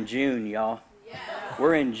 We're in June, y'all.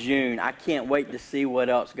 We're in June. I can't wait to see what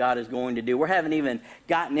else God is going to do. We haven't even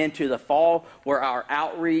gotten into the fall where our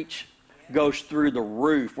outreach goes through the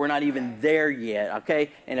roof. We're not even there yet,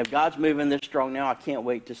 okay? And if God's moving this strong now, I can't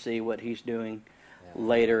wait to see what He's doing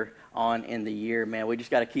later on in the year, man. We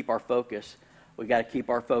just got to keep our focus. We got to keep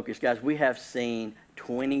our focus. Guys, we have seen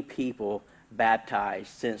 20 people baptized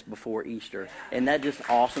since before Easter. Isn't that just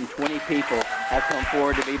awesome? 20 people have come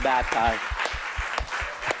forward to be baptized.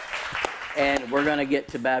 And we're going to get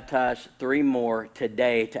to baptize 3 more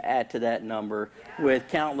today to add to that number, with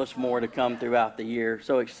countless more to come throughout the year.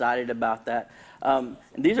 So excited about that.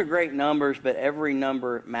 These are great numbers, but every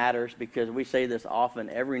number matters, because we say this often.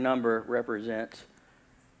 Every number represents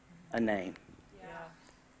a name.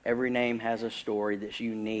 Every name has a story that's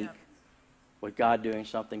unique, with God doing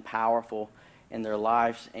something powerful in their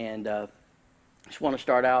lives. And I just want to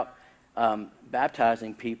start out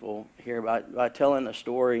baptizing people here by telling a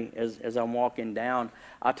story as I'm walking down.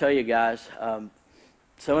 I'll tell you guys,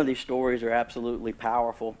 some of these stories are absolutely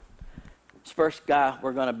powerful. This first guy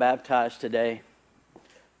we're going to baptize today,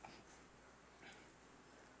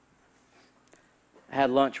 I had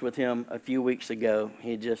lunch with him a few weeks ago.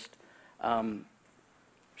 He just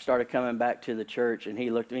started coming back to the church, and he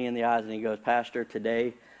looked me in the eyes and he goes, "Pastor,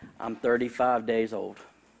 today I'm 35 days old."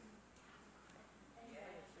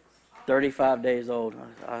 35 days old.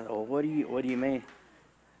 What do you mean?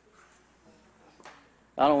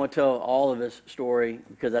 I don't want to tell all of his story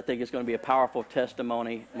because I think it's going to be a powerful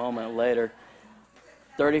testimony moment later.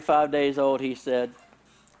 35 days old, he said.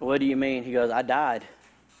 "What do you mean?" He goes, "I died."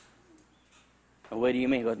 "What do you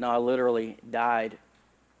mean?" He goes, "No, I literally died."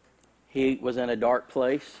 He was in a dark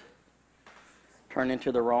place, turned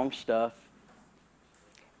into the wrong stuff,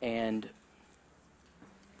 and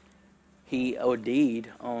he OD'd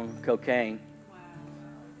on cocaine.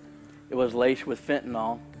 It was laced with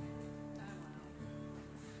fentanyl.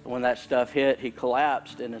 When that stuff hit, he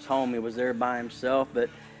collapsed in his home. He was there by himself. But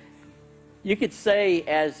you could say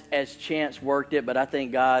as chance worked it, but I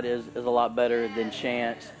think God is a lot better than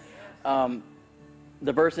chance.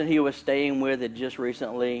 The person he was staying with had just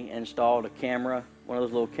recently installed a camera, one of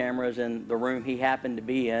those little cameras in the room he happened to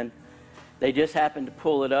be in. They just happened to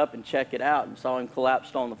pull it up and check it out and saw him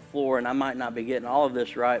collapsed on the floor. And I might not be getting all of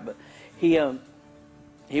this right, but he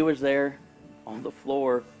was there on the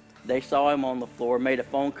floor. They saw him on the floor, made a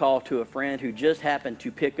phone call to a friend who just happened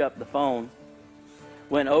to pick up the phone,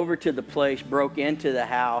 went over to the place, broke into the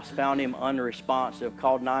house, found him unresponsive,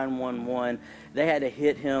 called 911. They had to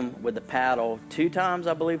hit him with a paddle 2 times,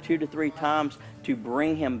 I believe, 2 to 3 times to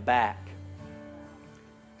bring him back.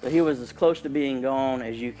 So he was as close to being gone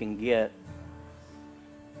as you can get.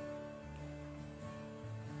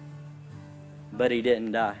 But he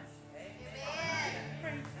didn't die.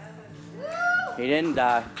 He didn't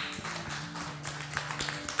die.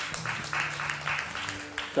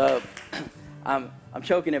 So I'm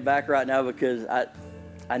choking it back right now because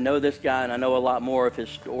I know this guy and I know a lot more of his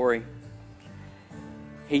story.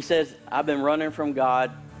 He says, "I've been running from God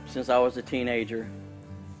since I was a teenager,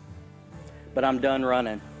 but I'm done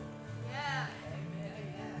running."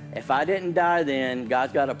 If I didn't die then,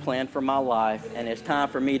 God's got a plan for my life, and it's time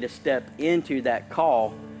for me to step into that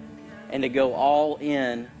call and to go all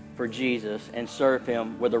in for Jesus and serve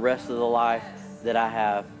him with the rest of the life that I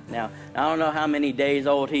have. Now, I don't know how many days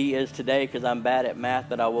old he is today because I'm bad at math,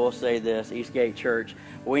 but I will say this, Eastgate Church,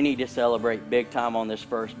 we need to celebrate big time on this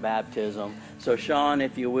first baptism. So Sean,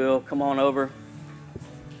 if you will, come on over.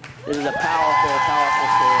 This is a powerful, powerful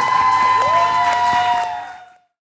story.